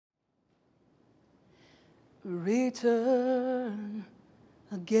return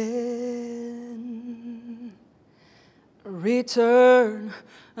again, return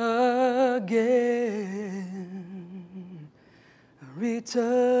again,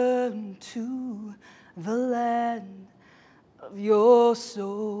 return to the land of your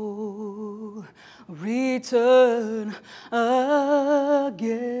soul, return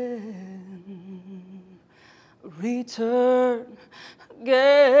again, return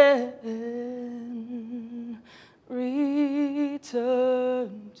again, return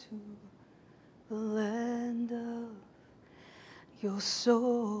to the land of your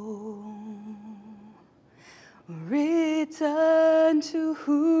soul, return to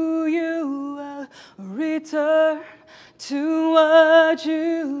who you are, return to what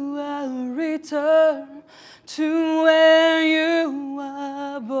you are, return to where you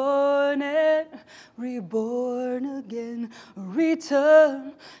are born and reborn again,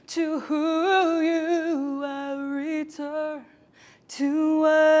 return to who you are, return to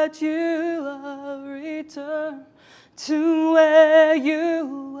what you are, return to where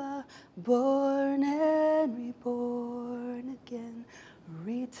you are born and reborn again,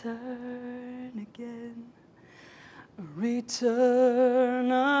 return again.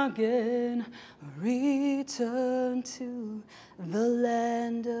 Return again, return to the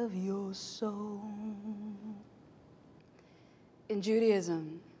land of your soul. In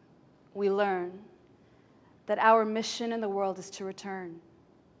Judaism, we learn that our mission in the world is to return.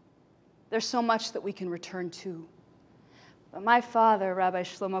 There's so much that we can return to. But my father, Rabbi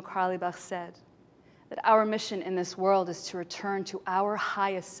Shlomo Carlebach, said that our mission in this world is to return to our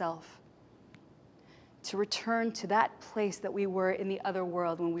highest self, to return to that place that we were in the other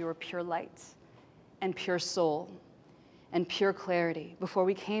world when we were pure light and pure soul and pure clarity, before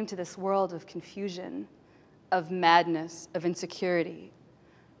we came to this world of confusion, of madness, of insecurity,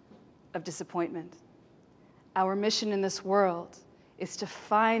 of disappointment. Our mission in this world is to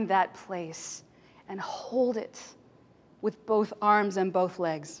find that place and hold it with both arms and both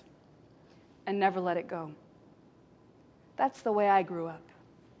legs and never let it go. That's the way I grew up.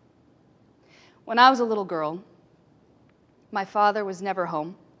 When I was a little girl, my father was never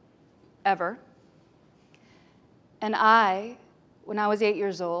home, ever. And I, when I was 8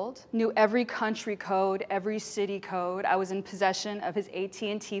 years old, knew every country code, every city code. I was in possession of his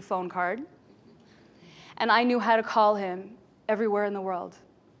AT&T phone card. And I knew how to call him everywhere in the world.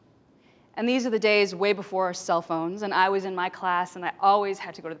 And these are the days way before our cell phones, and I was in my class, and I always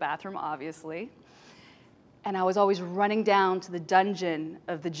had to go to the bathroom, obviously. And I was always running down to the dungeon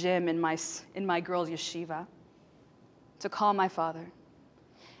of the gym in my girls' yeshiva to call my father.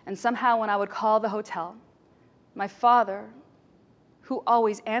 And somehow when I would call the hotel, my father, who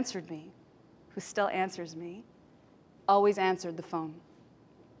always answered me, who still answers me, always answered the phone.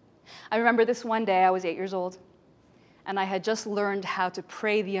 I remember this one day, I was 8 years old, and I had just learned how to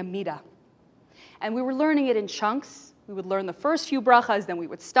pray the Amidah. And we were learning it in chunks. We would learn the first few brachas, then we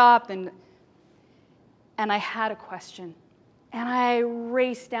would stop, and I had a question. And I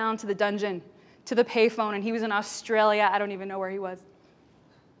raced down to the dungeon, to the payphone, and he was in Australia. I don't even know where he was.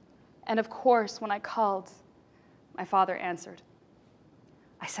 And of course, when I called, my father answered.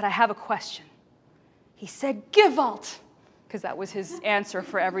 I said, I have a question. He said, Gewalt, because that was his answer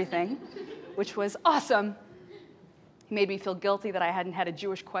for everything, which was awesome. He made me feel guilty that I hadn't had a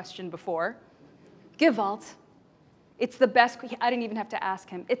Jewish question before. Gewalt. It's the best, I didn't even have to ask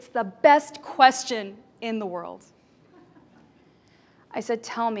him. It's the best question in the world. I said,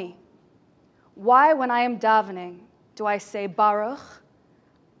 tell me, why when I am davening do I say Baruch,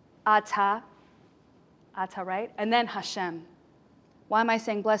 Ata, right? And then Hashem. Why am I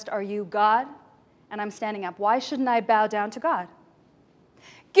saying blessed are you, God? And I'm standing up. Why shouldn't I bow down to God?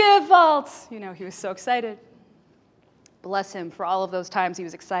 Gewalt! You know, he was so excited. Bless him for all of those times he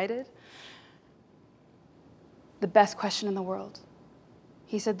was excited. The best question in the world.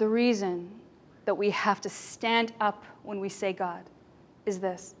 He said, the reason that we have to stand up when we say God is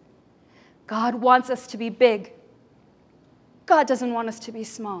this. God wants us to be big. God doesn't want us to be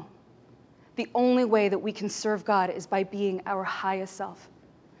small. The only way that we can serve God is by being our highest self,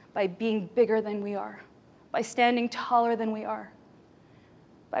 by being bigger than we are, by standing taller than we are,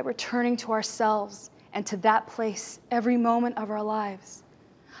 by returning to ourselves and to that place every moment of our lives.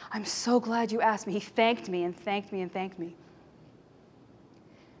 I'm so glad you asked me. He thanked me and thanked me and thanked me.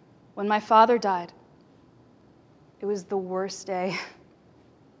 When my father died, it was the worst day.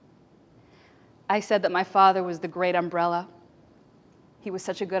 I said that my father was the great umbrella. He was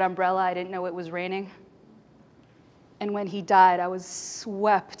such a good umbrella, I didn't know it was raining. And when he died, I was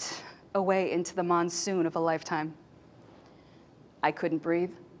swept away into the monsoon of a lifetime. I couldn't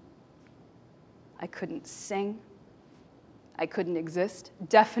breathe. I couldn't sing. I couldn't exist.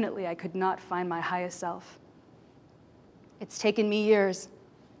 Definitely, I could not find my highest self. It's taken me years,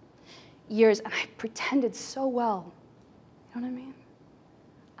 and I pretended so well. You know what I mean?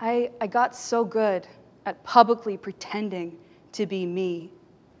 I got so good at publicly pretending to be me.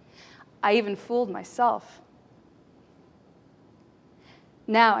 I even fooled myself.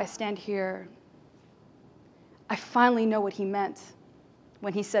 Now I stand here. I finally know what he meant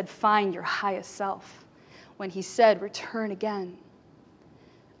when he said, find your highest self. When he said, return again.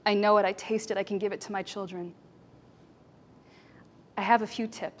 I know it, I taste it, I can give it to my children. I have a few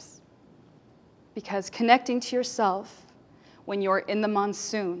tips, because connecting to yourself when you're in the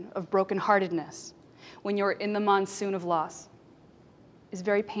monsoon of brokenheartedness, when you're in the monsoon of loss, is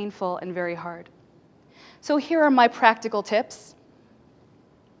very painful and very hard. So here are my practical tips.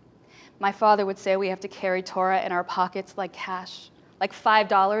 My father would say we have to carry Torah in our pockets like cash, like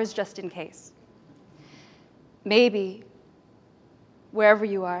 $5 just in case. Maybe, wherever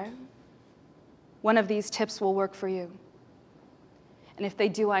you are, one of these tips will work for you. And if they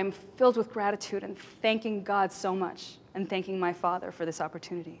do, I'm filled with gratitude and thanking God so much and thanking my Father for this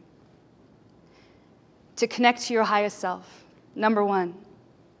opportunity. To connect to your highest self, number one,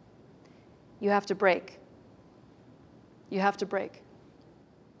 you have to break. You have to break.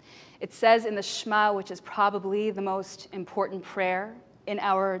 It says in the Shema, which is probably the most important prayer in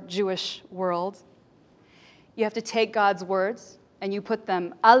our Jewish world, you have to take God's words and you put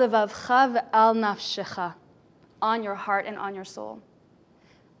them al levavcha ve'al nafshecha, on your heart and on your soul.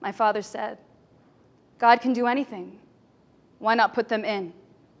 My father said, God can do anything. Why not put them in?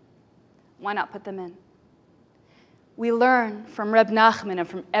 Why not put them in? We learn from Reb Nachman and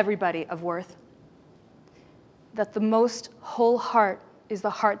from everybody of worth that the most whole heart is the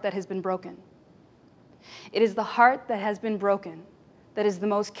heart that has been broken. It is the heart that has been broken that is the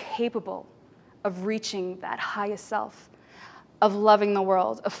most capable of reaching that highest self, of loving the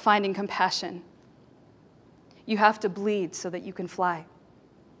world, of finding compassion. You have to bleed so that you can fly.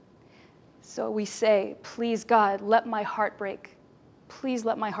 So we say, please God, let my heart break. Please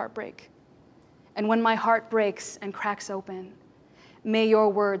let my heart break. And when my heart breaks and cracks open, may your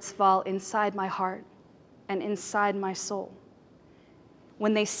words fall inside my heart and inside my soul.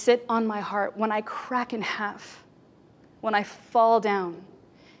 When they sit on my heart, when I crack in half, when I fall down,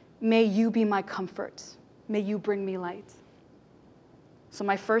 may you be my comfort. May you bring me light. So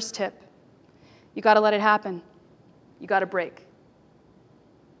my first tip, you got to let it happen. You got to break.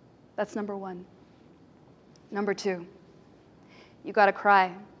 That's number one. Number two, you got to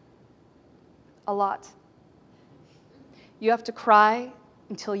cry. A lot. You have to cry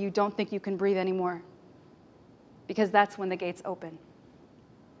until you don't think you can breathe anymore, because that's when the gates open.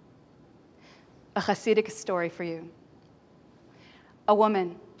 A Hasidic story for you. A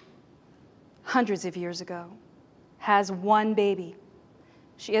woman, hundreds of years ago, has one baby.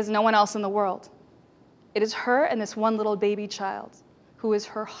 She has no one else in the world. It is her and this one little baby child who is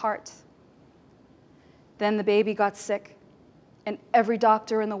her heart. Then the baby got sick, and every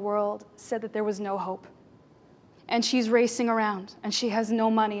doctor in the world said that there was no hope. And she's racing around, and she has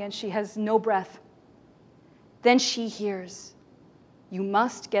no money, and she has no breath. Then she hears, you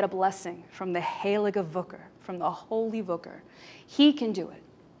must get a blessing from the Heilige Vuker, from the Holy Vuker. He can do it.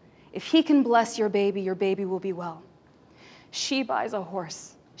 If he can bless your baby will be well. She buys a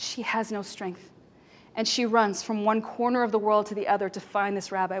horse. She has no strength. And she runs from one corner of the world to the other to find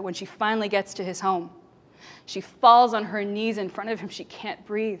this rabbi. When she finally gets to his home, she falls on her knees in front of him. She can't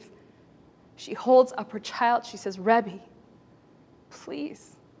breathe. She holds up her child. She says, Rebbe,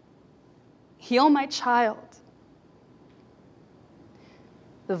 please, heal my child.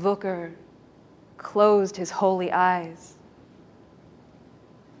 The Vuker closed his holy eyes.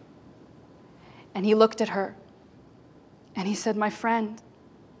 And he looked at her. And he said, my friend,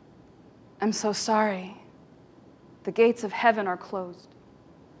 I'm so sorry. The gates of heaven are closed.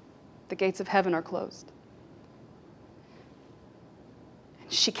 The gates of heaven are closed.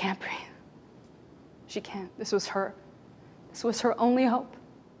 And she can't breathe. She can't. This was her. This was her only hope.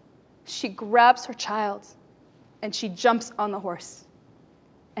 She grabs her child and she jumps on the horse.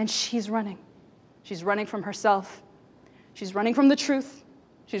 And she's running. She's running from herself. She's running from the truth.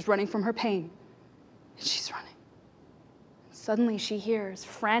 She's running from her pain. And she's running. Suddenly she hears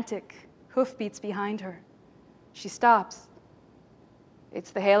frantic hoofbeats behind her. She stops.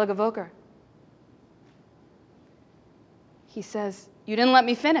 It's the Heilige Vuker. He says, you didn't let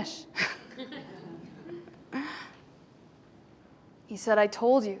me finish. He said, I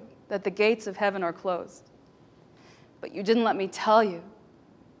told you that the gates of heaven are closed, but you didn't let me tell you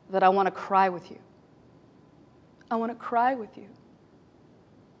that I want to cry with you. I want to cry with you.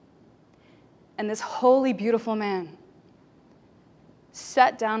 And this holy, beautiful man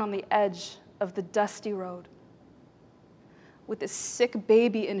sat down on the edge of the dusty road with this sick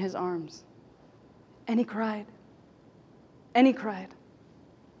baby in his arms. And he cried. And he cried.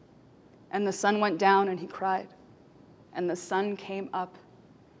 And the sun went down and he cried. And the sun came up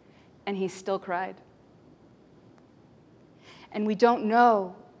and he still cried. And we don't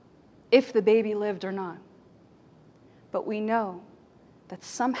know if the baby lived or not. But we know that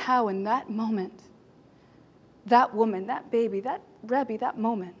somehow in that moment, that woman, that baby, that Rebbe, that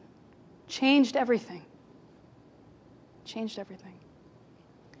moment, changed everything. Changed everything.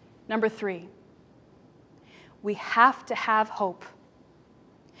 Number 3, we have to have hope.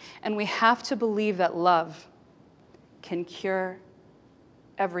 And we have to believe that love can cure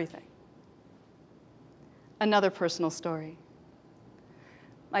everything. Another personal story.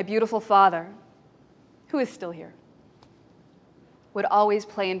 My beautiful father, who is still here, would always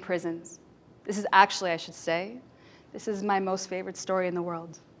play in prisons. This is actually, I should say, this is my most favorite story in the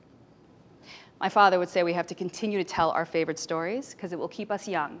world. My father would say we have to continue to tell our favorite stories because it will keep us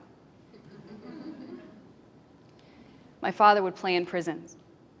young. My father would play in prisons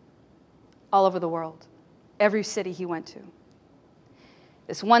all over the world, every city he went to.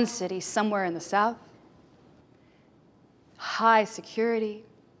 This one city, somewhere in the south, high security.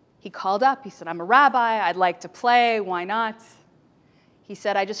 He called up, he said, I'm a rabbi, I'd like to play, why not? He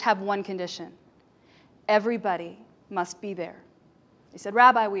said, I just have one condition. Everybody must be there. He said,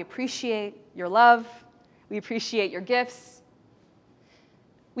 Rabbi, we appreciate your love, we appreciate your gifts.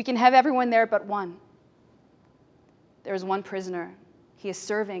 We can have everyone there but one. There is one prisoner. He is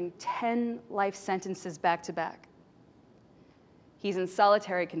serving 10 life sentences back to back. He's in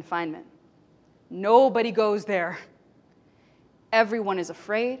solitary confinement. Nobody goes there. Everyone is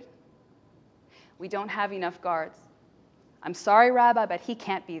afraid. We don't have enough guards. I'm sorry, Rabbi, but he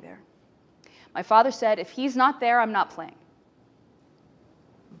can't be there. My father said, if he's not there, I'm not playing.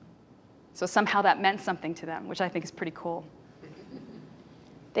 So somehow that meant something to them, which I think is pretty cool.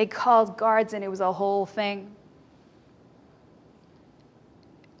 They called guards, and it was a whole thing.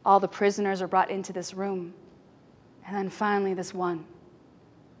 All the prisoners are brought into this room. And then finally, this one,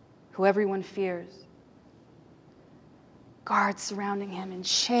 who everyone fears. Guards surrounding him in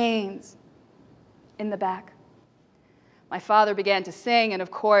chains in the back. My father began to sing, and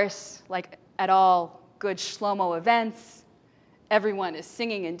of course, like at all good Shlomo events, everyone is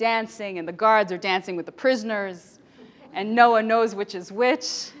singing and dancing, and the guards are dancing with the prisoners, and no one knows which is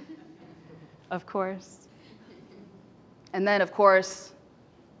which, of course. And then, of course,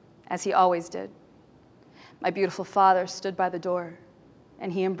 as he always did, my beautiful father stood by the door,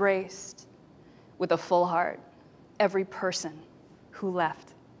 and he embraced with a full heart every person who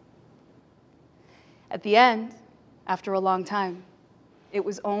left. At the end, after a long time, it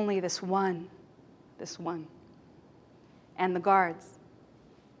was only this one, and the guards.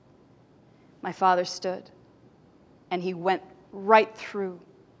 My father stood, and he went right through,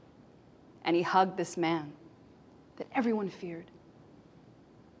 and he hugged this man that everyone feared.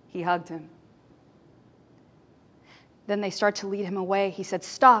 He hugged him. Then they start to lead him away. He said,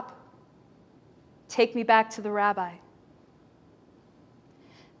 stop. Take me back to the rabbi.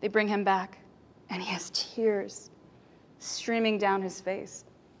 They bring him back, and he has tears streaming down his face.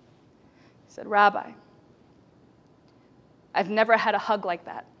 He said, Rabbi, I've never had a hug like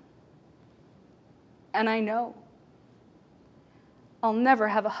that. And I know I'll never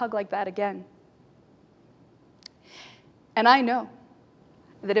have a hug like that again. And I know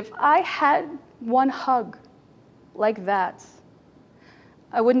that if I had one hug like that,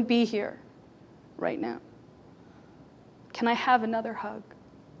 I wouldn't be here right now. Can I have another hug?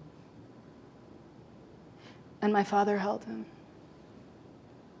 And my father held him.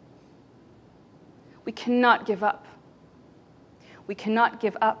 We cannot give up. We cannot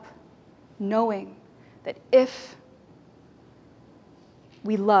give up knowing that if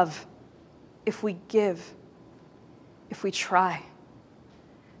we love, if we give, if we try,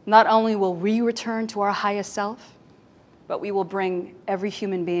 not only will we return to our highest self, but we will bring every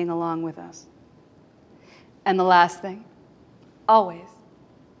human being along with us. And the last thing, always,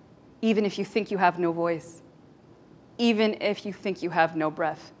 even if you think you have no voice, even if you think you have no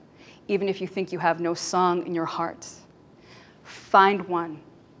breath, even if you think you have no song in your heart, find one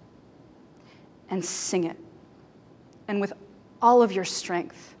and sing it. And with all of your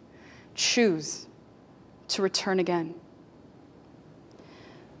strength, choose to return again.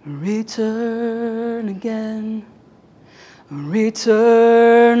 Return again,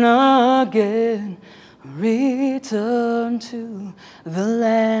 return again, return to the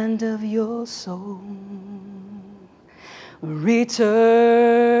land of your soul.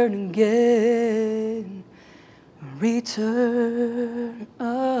 Return again. return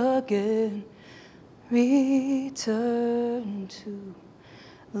again, return to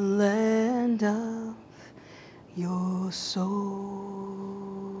the land of your soul.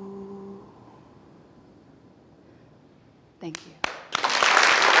 Thank you.